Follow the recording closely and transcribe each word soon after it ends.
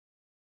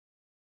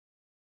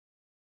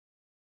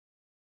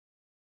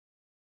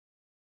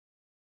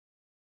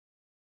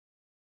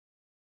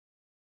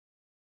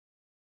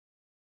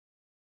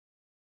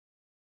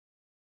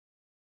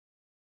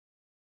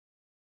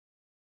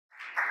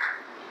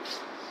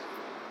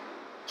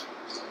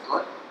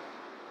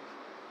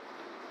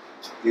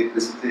The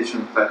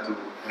presentation title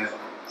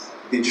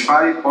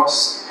Identify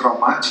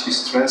Post-Traumatic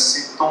Stress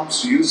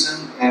Symptoms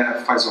Using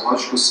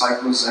Physiological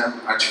Cycles and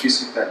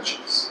Artificial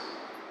Intelligence.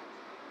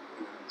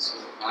 So,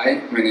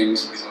 hi, my name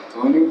is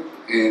Luiz,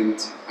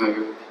 and I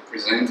will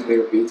present a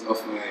little bit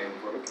of my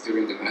work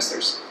during the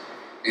Masters.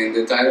 And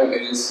the title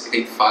is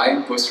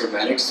Identifying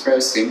Post-Traumatic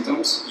Stress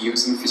Symptoms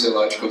Using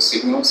Physiological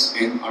Signals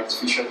and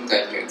Artificial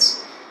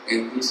Intelligence.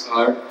 And these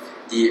are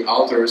the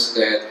authors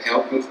that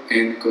helped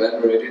and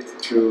collaborated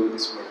through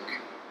this work.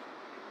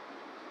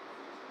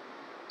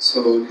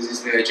 So this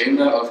is the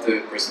agenda of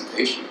the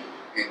presentation.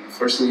 And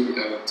firstly,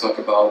 I will talk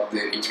about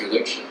the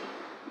introduction.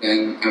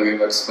 Then I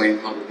will explain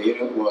how the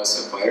data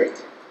was acquired.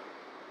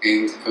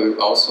 And I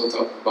will also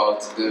talk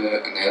about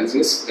the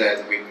analysis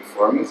that we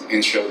performed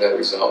and show the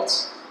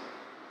results.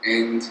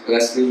 And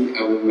lastly,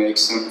 I will make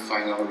some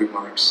final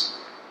remarks.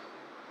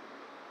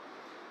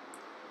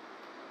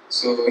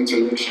 So,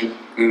 introduction.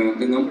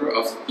 The number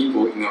of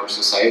people in our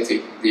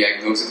society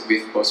diagnosed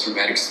with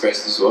post-traumatic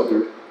stress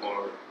disorder,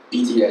 or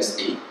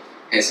PTSD,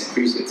 has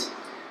increased.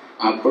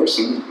 A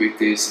person with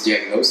this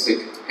diagnostic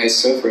has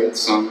suffered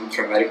some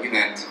traumatic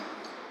event.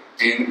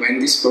 And when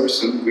this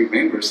person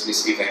remembers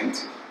this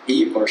event,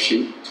 he or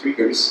she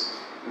triggers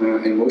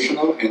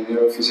emotional and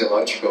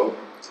neurophysiological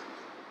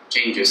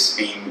changes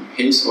in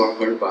his or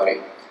her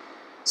body.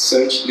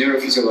 Such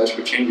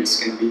neurophysiological changes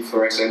can be,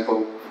 for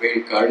example,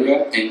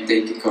 bradycardia and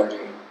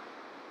tachycardia.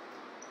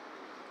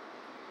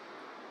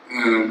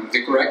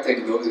 The correct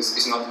diagnosis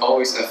is not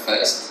always a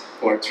fast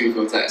or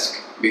trivial task,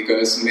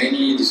 because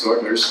many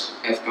disorders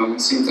have common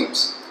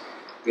symptoms.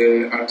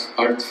 The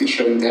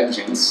artificial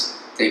intelligence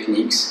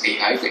techniques,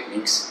 AI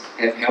techniques,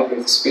 have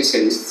helped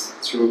specialists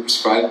to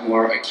prescribe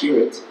more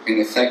accurate and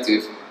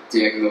effective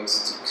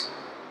diagnostics.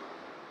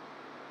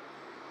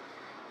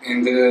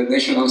 And the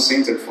National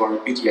Center for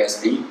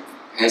PTSD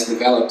has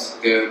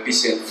developed the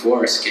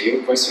PTSD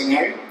scale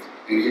questionnaire,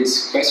 and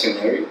this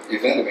questionnaire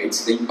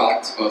evaluates the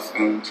impact of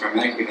a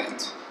traumatic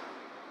event.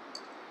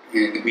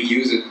 And we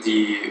used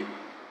the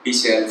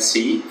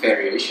PTSD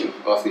variation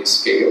of this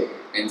scale,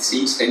 and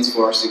C stands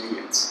for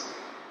civilians.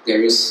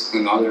 There is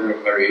another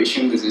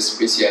variation, this is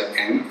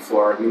PTSD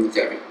for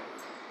military.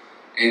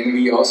 And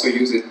we also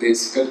used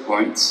these cut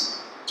points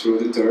to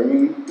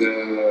determine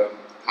the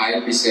high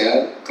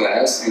PCL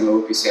class and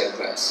low PCL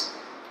class.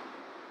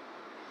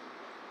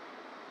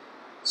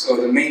 So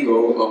the main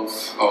goal of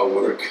our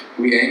work,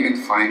 we aim at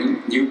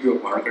finding new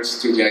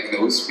biomarkers to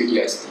diagnose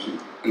PTSD,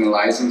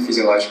 analyzing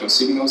physiological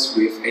signals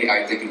with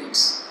AI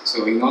techniques.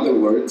 So in other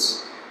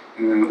words,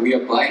 we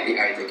apply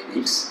AI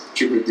techniques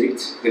to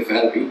predict the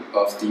value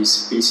of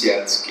this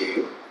PCL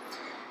scale,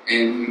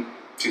 and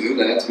to do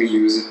that we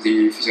use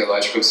the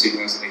physiological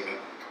signals data.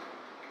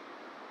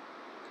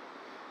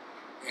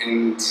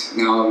 And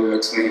now I will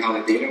explain how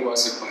the data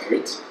was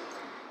acquired.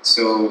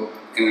 So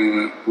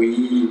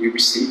we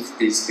received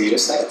this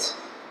dataset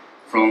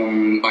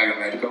from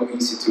Biomedical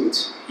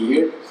Institute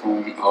here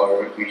from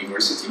our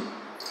university,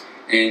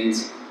 and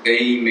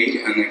they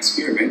made an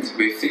experiment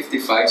with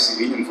 55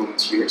 civilian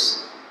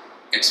volunteers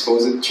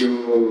exposed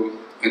to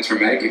a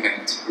traumatic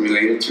event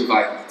related to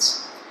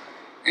violence.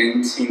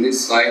 And in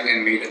this slide I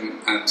made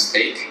a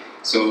mistake.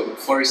 So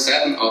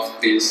 47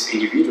 of these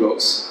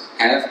individuals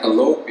have a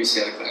low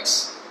PCL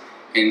class,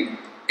 and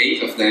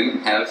 8 of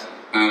them have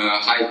a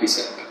high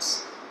PCL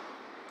class.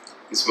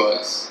 This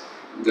was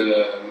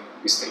the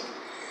mistake.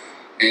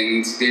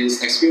 And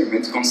this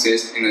experiment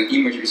consists in an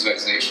image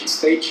visualization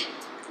stage,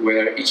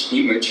 where each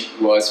image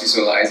was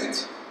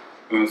visualized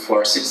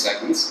for 6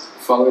 seconds,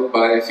 followed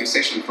by a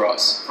fixation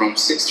pause from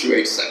 6 to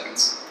 8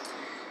 seconds.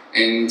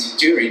 And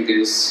during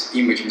this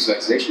image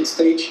visualization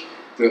stage,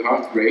 the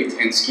heart rate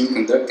and skin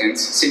conductance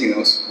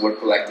signals were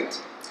collected.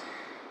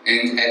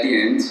 And at the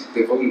end,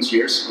 the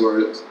volunteers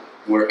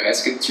were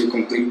asked to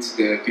complete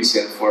the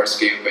PTSD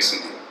scale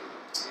questionnaire.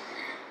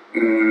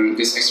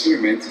 This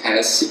experiment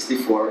has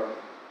 64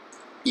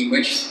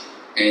 images,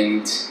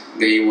 and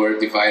they were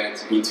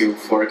divided into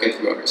 4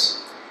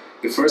 categories.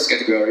 The first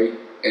category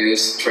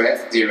is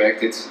threat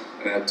directed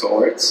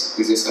towards.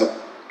 This is an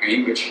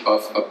image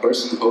of a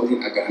person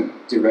holding a gun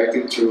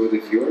directed to the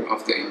viewer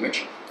of the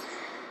image.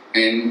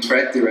 And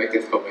threat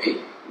directed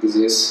away. This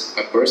is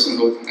a person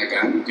holding a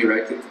gun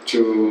directed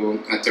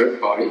to a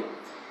third party.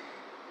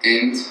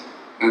 And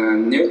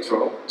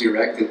neutral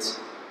directed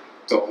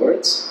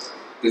towards.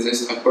 This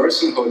is a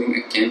person holding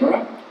a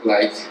camera,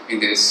 like in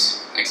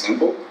this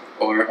example,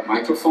 or a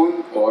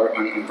microphone or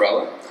an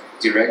umbrella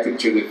directed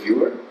to the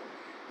viewer,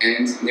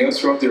 and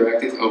neutral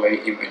directed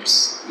away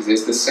images. This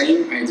is the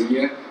same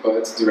idea,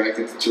 but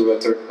directed to a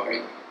third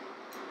party.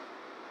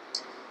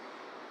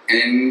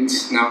 And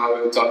now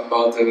I will talk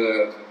about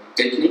the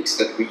techniques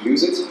that we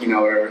used in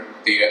our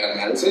data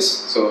analysis,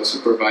 so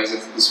supervised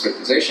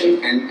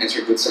discretization and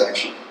attribute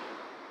selection.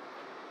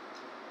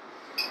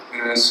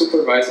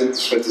 Supervised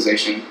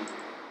discretization.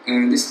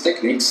 These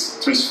techniques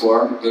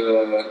transform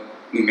the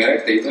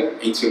numeric data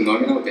into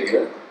nominal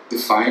data,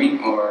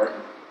 defining or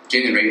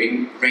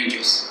generating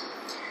ranges.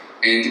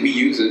 And we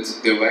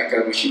used the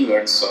Weka machine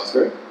learned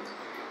software,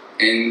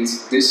 and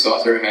this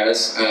software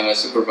has a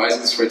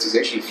supervised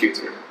discretization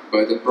filter.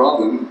 But the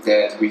problem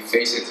that we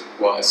faced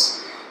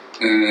was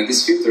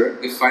this filter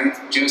defined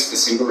just a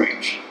single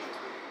range.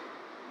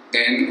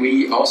 Then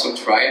we also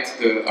tried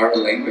the R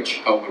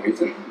language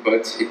algorithm,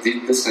 but it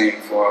did the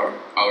same for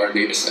our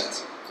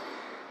dataset.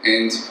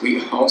 And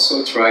we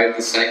also tried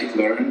the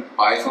scikit-learn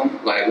Python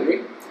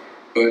library,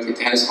 but it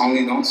has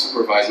only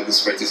non-supervised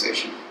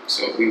discretization.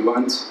 So we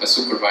want a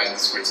supervised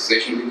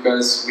discretization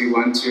because we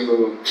want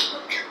to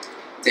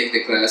take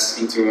the class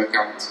into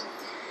account.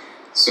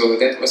 So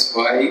that was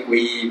why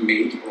we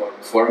made or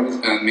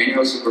formed a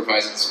manual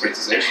supervised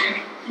discretization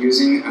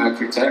using a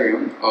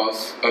criterion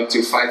of up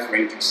to 5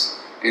 ranges.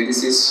 And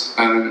this is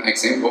an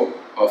example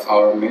of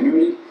our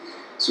manually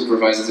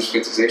supervised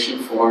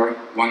discretization for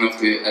one of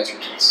the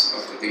attributes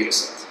of the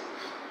dataset.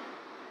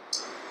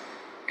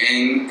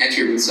 In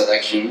attribute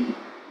selection,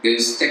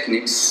 these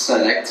techniques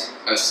select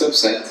a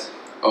subset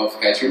of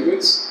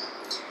attributes,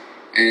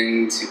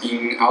 and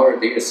in our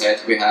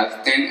dataset we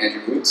have 10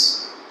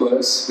 attributes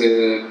plus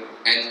the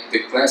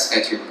class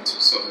attribute,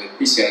 so the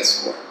PCS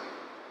score.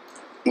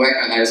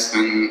 Weka has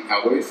an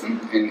algorithm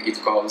and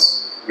it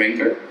calls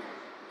ranker,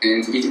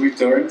 and it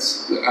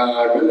returns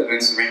a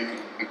relevance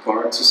ranking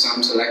according to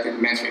some selected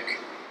metric.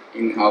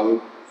 In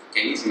our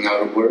case, in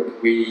our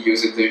work, we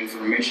used the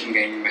information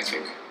gain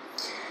metric.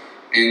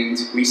 And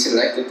we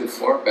selected the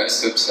 4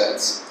 best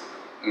subsets,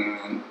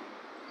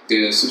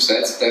 the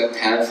subsets that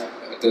have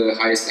the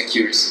highest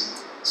accuracy.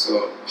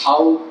 So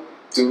how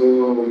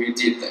do we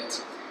did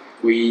that?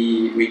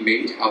 We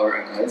made our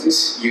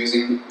analysis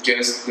using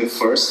just the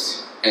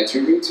first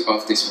attribute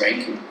of this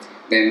ranking,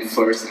 then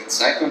first and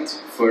second,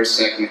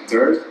 second and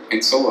third,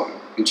 and so on,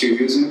 until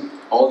using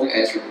all the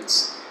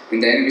attributes.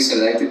 And then we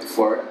selected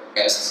 4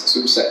 best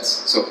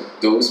subsets, so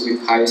those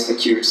with highest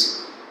accuracy.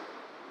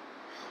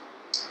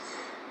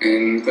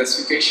 And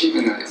classification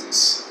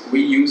analysis.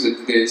 We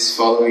used these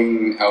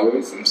following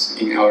algorithms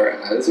in our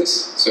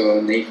analysis, so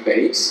naive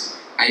Bayes,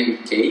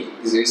 IBK,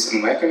 this is a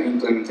Weka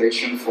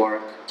implementation for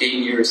k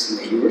nearest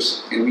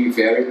neighbors, and we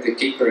varied the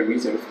k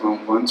parameter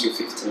from 1 to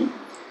 15.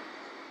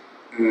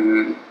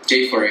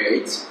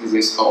 J48, this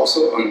is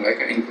also a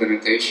Weka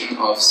implementation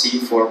of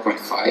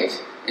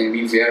C4.5, and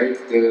we varied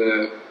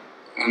the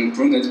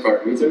unpruned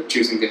parameter,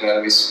 choosing the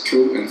values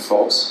true and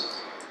false.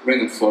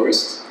 Random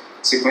forest,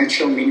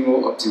 sequential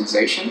minimal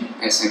optimization,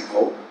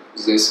 SMO,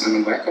 this is a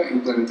Weka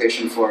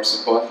implementation for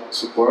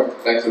support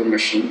vector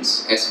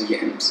machines,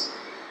 SVMs.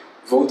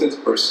 Voted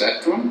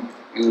perceptron,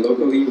 and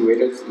locally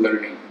weighted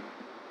learning.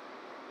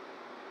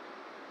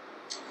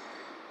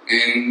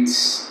 And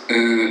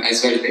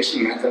as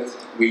validation method,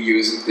 we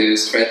use the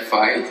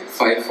stratified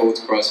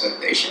 5-fold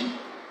cross-validation,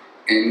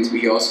 and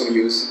we also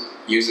use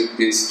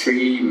these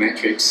 3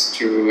 metrics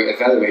to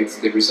evaluate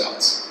the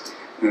results: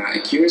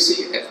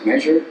 accuracy at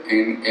measure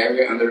and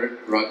area under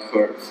ROC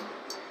curve.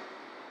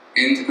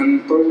 And an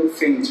important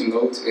thing to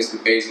note is the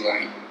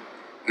baseline.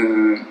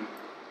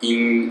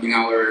 In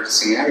our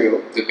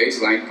scenario, the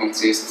baseline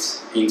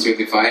consists into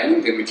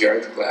dividing the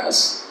majority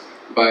class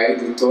by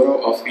the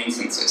total of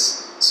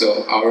instances.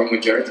 So our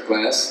majority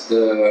class,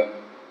 the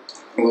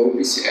low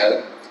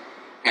PCL,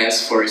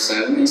 has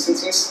 47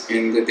 instances,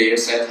 and the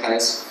dataset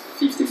has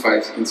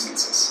 55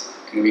 instances.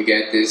 And we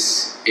get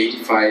this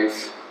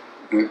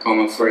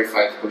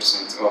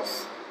 85,45%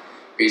 of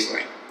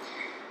baseline.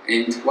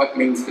 And what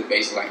means the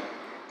baseline?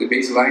 The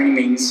baseline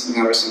means in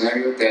our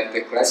scenario that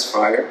the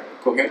classifier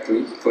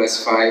correctly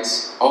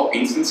classifies all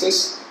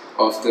instances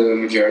of the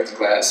majority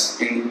class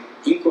and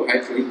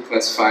incorrectly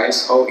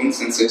classifies all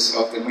instances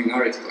of the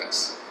minority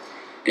class.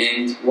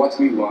 And what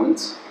we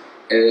want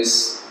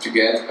is to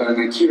get an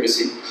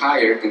accuracy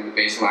higher than the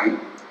baseline.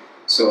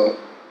 So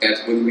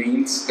that would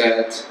mean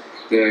that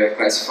the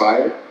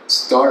classifier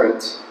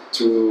started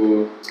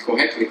to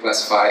correctly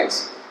classify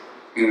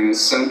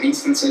some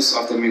instances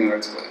of the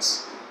minority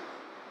class.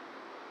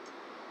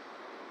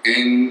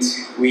 And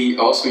we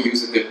also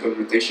use the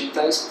permutation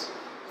test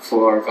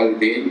for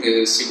validating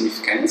the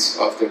significance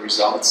of the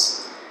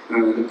results.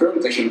 The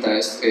permutation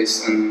test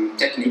is a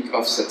technique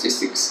of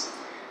statistics,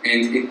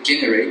 and it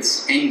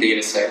generates n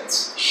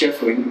datasets,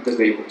 shuffling the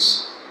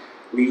labels.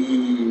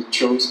 We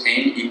chose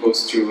n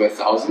equals to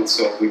 1,000,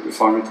 so we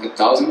performed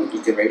 1,000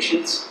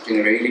 iterations,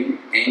 generating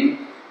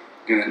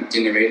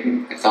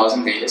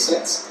 1,000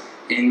 datasets,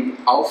 and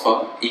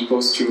alpha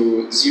equals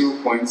to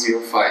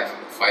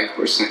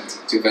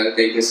 0.05% to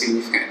validate the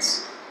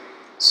significance.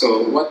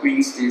 So what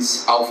means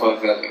this alpha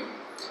value?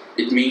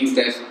 It means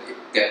that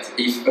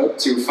if up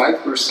to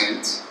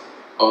 5%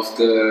 of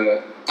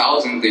the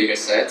 1,000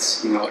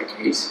 datasets, in our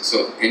case,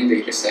 so n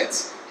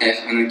datasets, have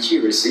an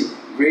accuracy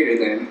greater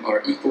than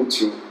or equal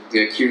to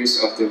the accuracy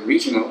of the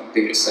original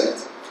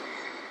dataset,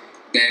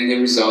 then the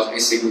result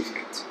is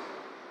significant.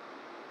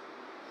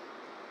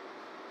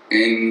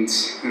 And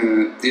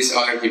these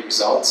are the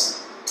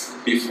results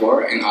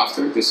before and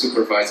after the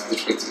supervised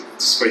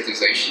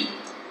discretization.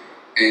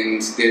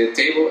 And the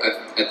table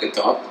at the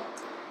top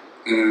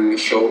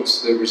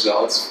shows the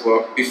results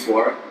for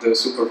before the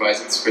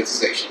supervised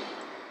discretization.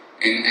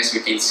 And as we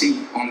can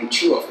see, only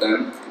 2 of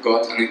them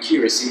got an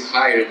accuracy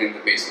higher than the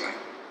baseline.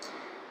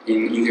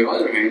 In the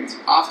other hand,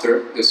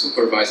 after the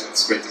supervised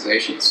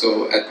discretization,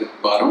 so at the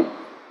bottom,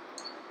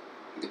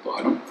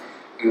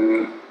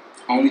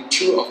 only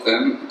 2 of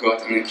them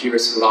got an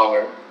accuracy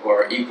lower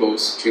or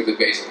equals to the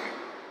baseline.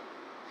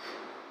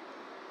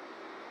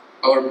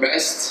 Our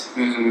best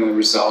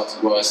result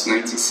was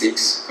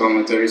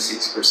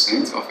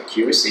 96.36% of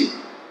accuracy.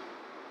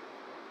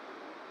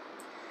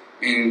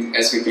 And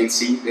as we can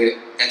see, the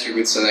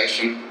attribute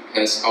selection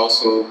has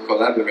also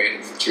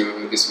collaborated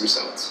to this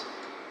result.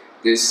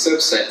 The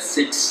subset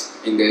 6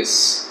 in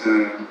this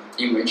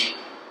image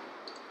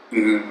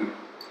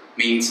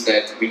means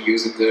that we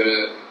used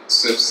the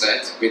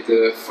subset with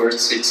the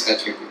first 6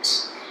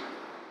 attributes.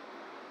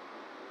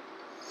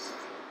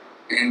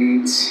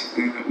 And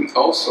we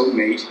also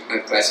made a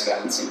class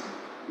balancing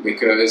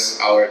because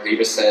our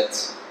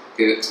dataset,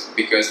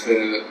 because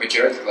the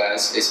majority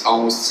class is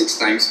almost 6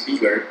 times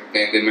bigger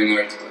than the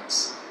minority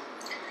class.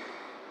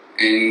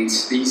 And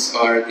these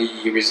are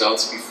the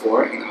results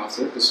before and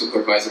after the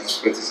supervised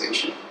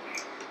discretization.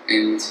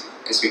 And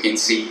as we can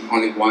see,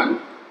 only 1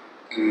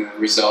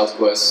 result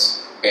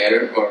was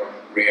better or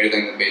greater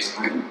than the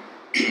baseline.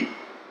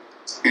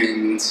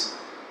 And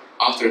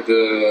after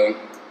the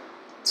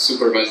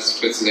supervised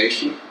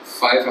discretization,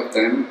 5 of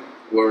them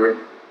were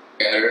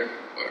better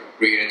or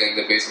greater than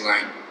the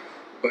baseline.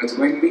 But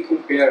when we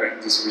compare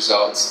these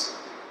results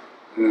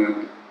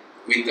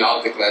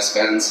without the class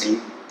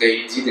balancing,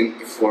 they didn't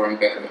perform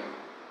better.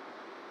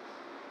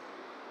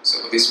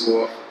 So these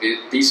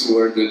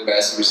were the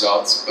best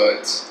results,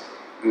 but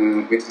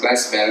with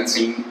class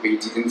balancing, we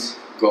didn't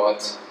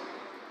got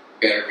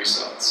better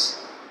results.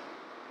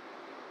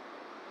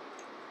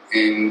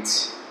 And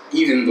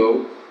even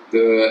though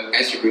the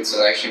attribute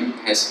selection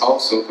has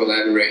also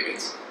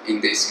collaborated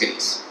in this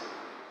case.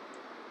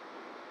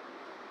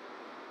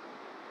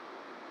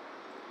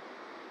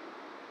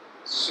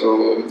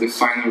 So the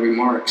final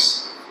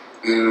remarks.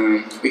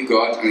 We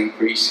got an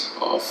increase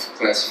of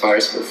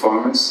classifiers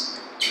performance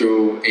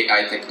through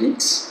AI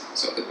techniques.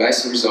 So the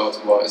best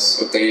result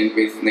was obtained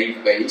with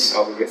naive-Bayes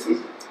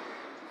algorithm,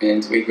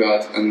 and we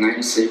got a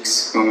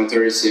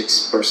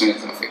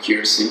 96.36% of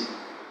accuracy.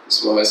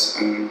 This was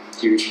a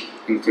huge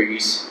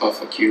increase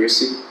of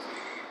accuracy,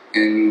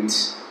 and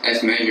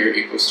F measure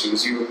equals to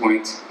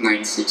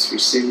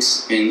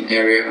 0.9636 and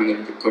area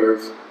under the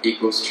curve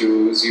equals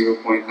to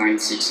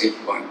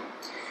 0.9681.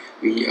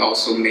 We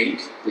also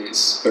made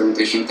this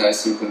permutation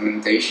test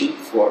implementation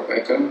for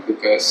Beckham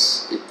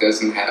because it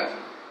doesn't have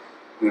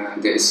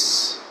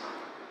this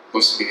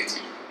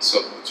possibility,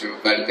 so to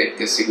validate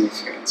the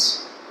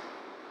significance.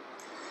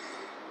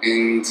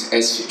 And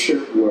as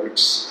future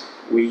works,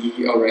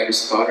 we already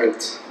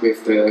started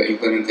with the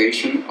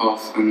implementation of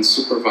a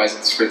unsupervised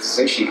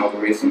discretization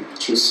algorithm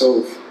to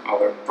solve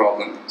our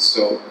problem.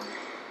 So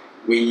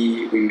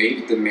we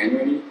made the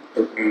manually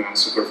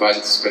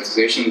supervised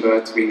discretization,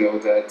 but we know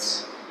that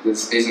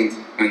this isn't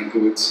a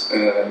good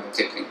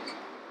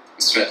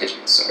strategy.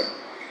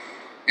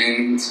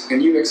 And a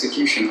new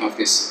execution of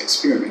this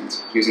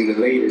experiment using the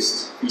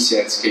latest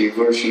PTSD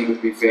version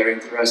would be very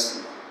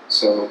interesting.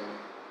 So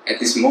at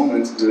this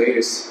moment, the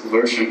latest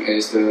version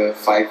is the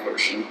 5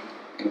 version,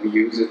 and we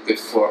use the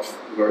 4th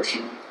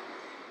version.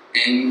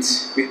 And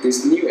with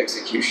this new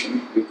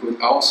execution, we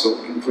could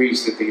also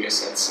increase the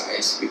dataset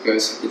size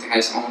because it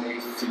has only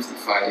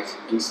 55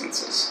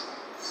 instances.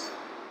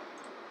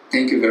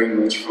 Thank you very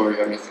much for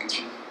your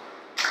attention.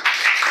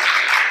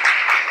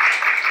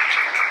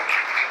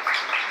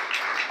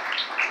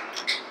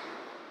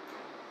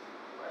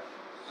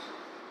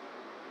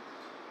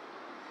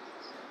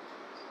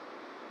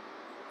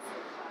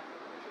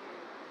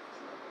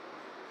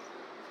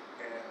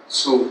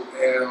 So,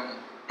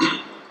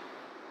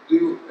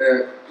 do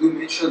you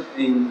mention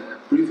in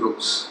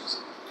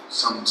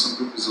some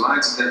previous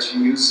slides that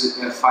you use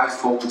 5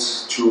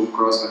 folds to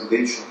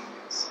cross-validation?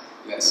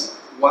 Yes.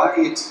 Why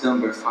it's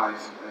number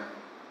 5?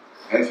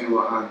 Have you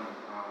an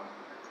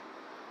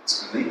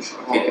explanation?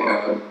 Okay,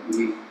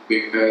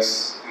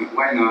 because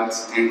why not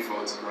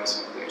 10-fold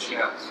cross-validation?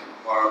 Yeah,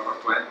 or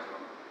 20?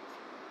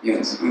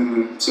 Yes.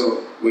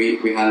 So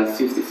we have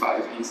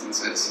 55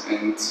 instances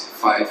and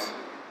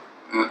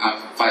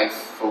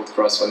 5-fold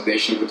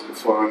cross-validation would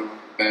perform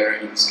better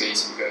in this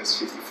case because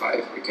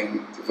 55 we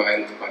can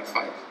divide it by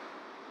 5,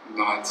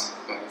 not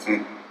by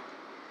 10.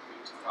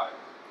 55.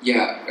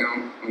 Yeah,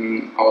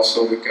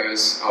 also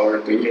because our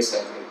data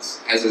set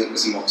has a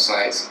small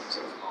size.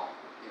 So,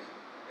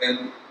 yeah.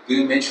 And do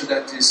you mention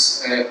that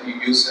you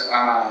use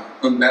an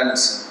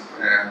unbalanced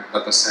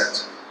data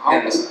set?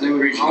 Yes, the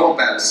original. How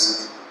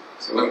unbalanced?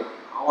 So,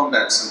 how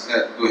unbalanced?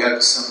 Do you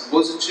have some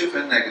positive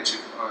and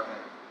negative?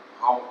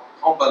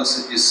 How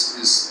balanced is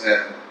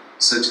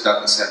such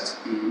data set?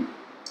 Mm-hmm.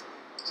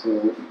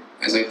 So,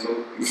 as I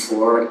told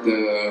before,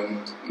 the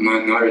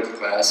minority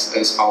class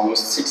is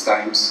almost 6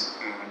 times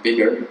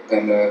bigger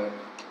than the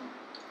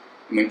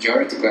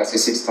majority class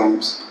is 6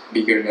 times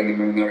bigger than the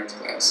minority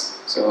class.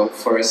 So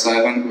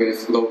 47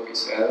 with low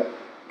PCL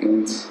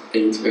and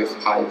 8 with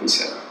high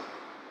PCL.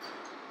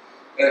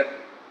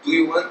 Do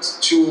you want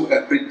to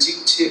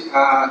predict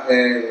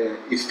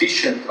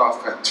efficient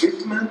of a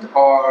treatment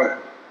or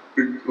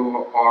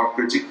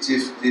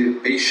predictive the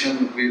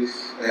patient with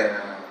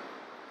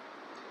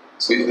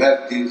so you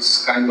have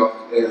this kind of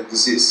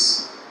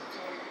disease?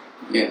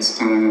 Yes,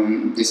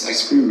 this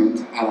experiment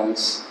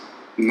has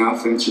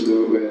nothing to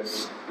do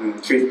with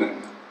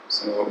treatment.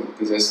 So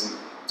this is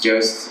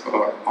just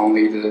or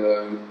only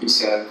the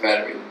PCL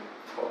value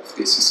of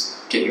this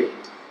scale.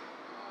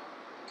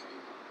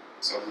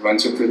 So we want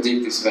to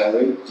predict this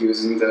value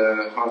using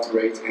the heart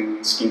rate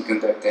and skin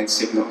conductance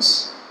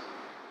signals.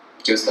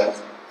 Just that.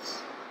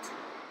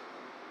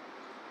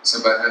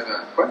 Somebody have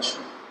a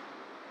question?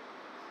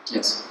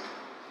 Yes.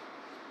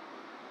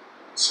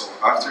 So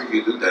after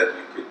you do that,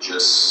 you could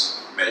just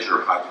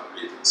measure heart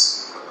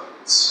rates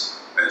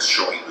as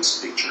showing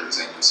those pictures,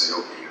 and you say,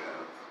 okay, you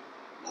have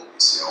low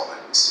PCL, high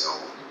PCL, or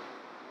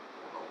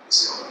no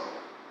PCL at all.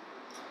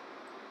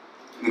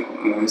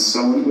 No,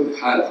 someone would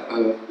have a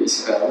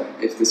PCL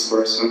if this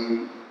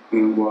person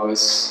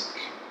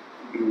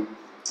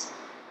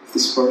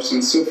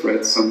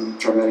suffered some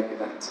traumatic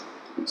event.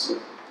 So,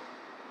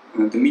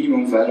 the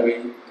minimum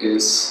value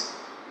is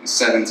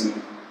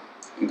 17,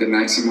 and the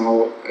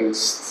maximal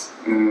is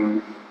I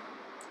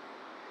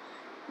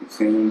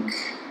think.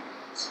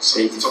 So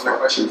my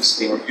question is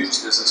being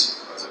used as a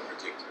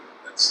predictor.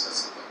 That's the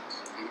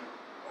thing. On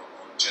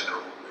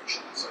general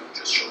population, so you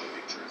just show the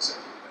pictures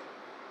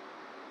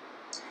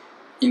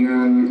and In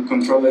a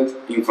controlled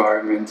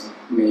environment,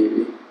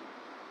 maybe.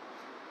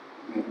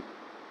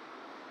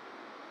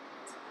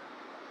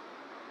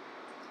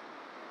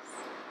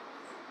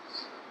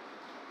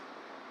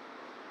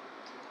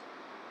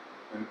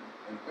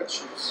 Any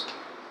questions?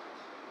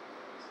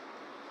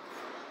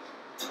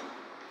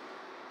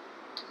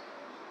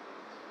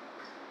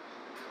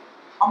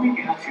 How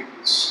many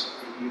attributes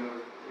do your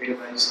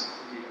database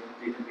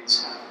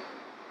have?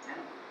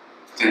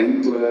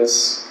 10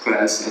 plus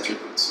class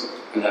attributes, so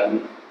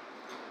 11.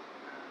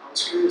 I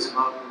was curious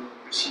about the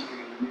procedure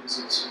you use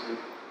to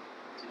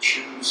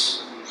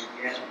choose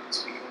the attributes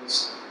because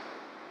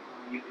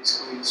you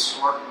basically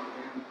sort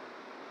them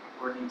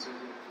according to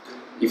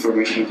the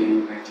Information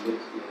gain metric,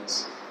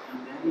 yes. and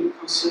then you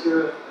consider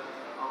a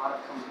lot of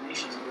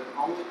combinations, but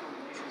only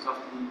combinations of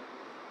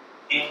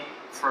the n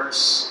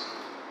first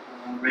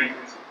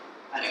ranked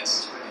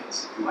attributes, right?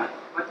 Yes. Why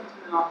did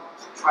you not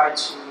try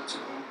to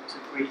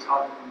create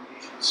other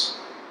combinations,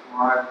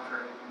 more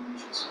arbitrary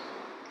combinations?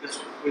 Because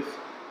with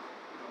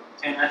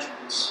 10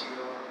 attributes,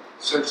 your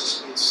search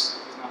space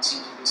does not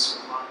seem to be so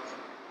large.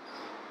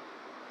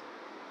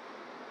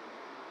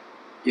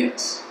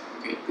 Yes.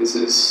 Okay, this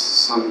is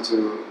something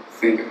to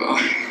think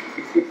about.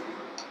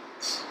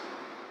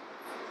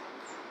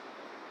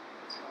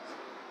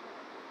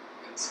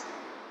 Yes.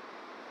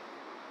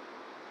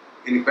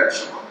 Any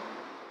question?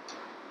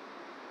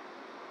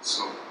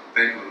 So,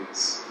 thank you,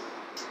 Luiz.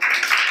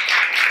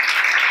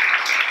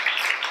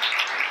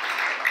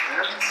 And I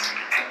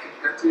think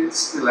that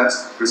is the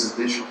last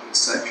presentation of the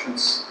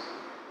sections.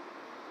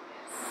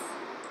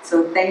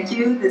 So thank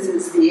you. This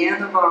is the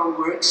end of our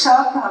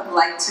workshop. I would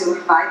like to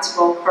invite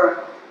you all for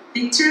a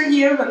picture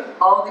here with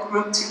all the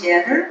group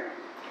together,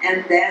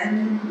 and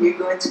then we're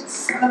going to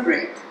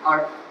celebrate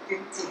our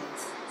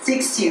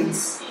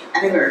 16th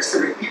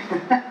anniversary.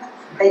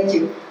 Thank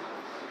you.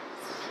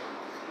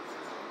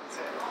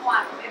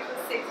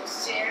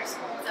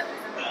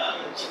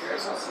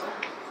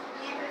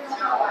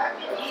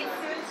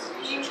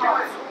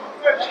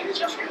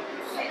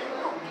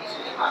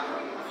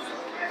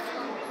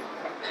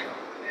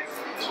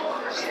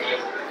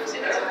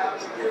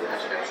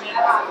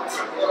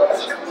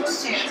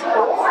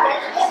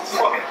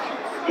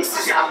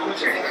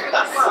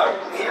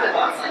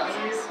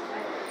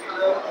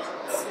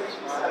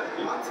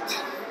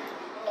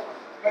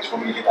 Mas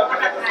como ele está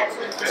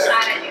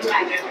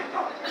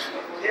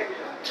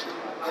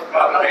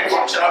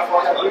vamos tirar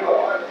foto aqui.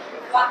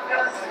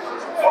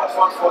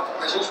 Foto.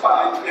 Pra gente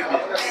parar de beber.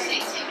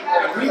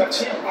 É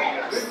bonitinho.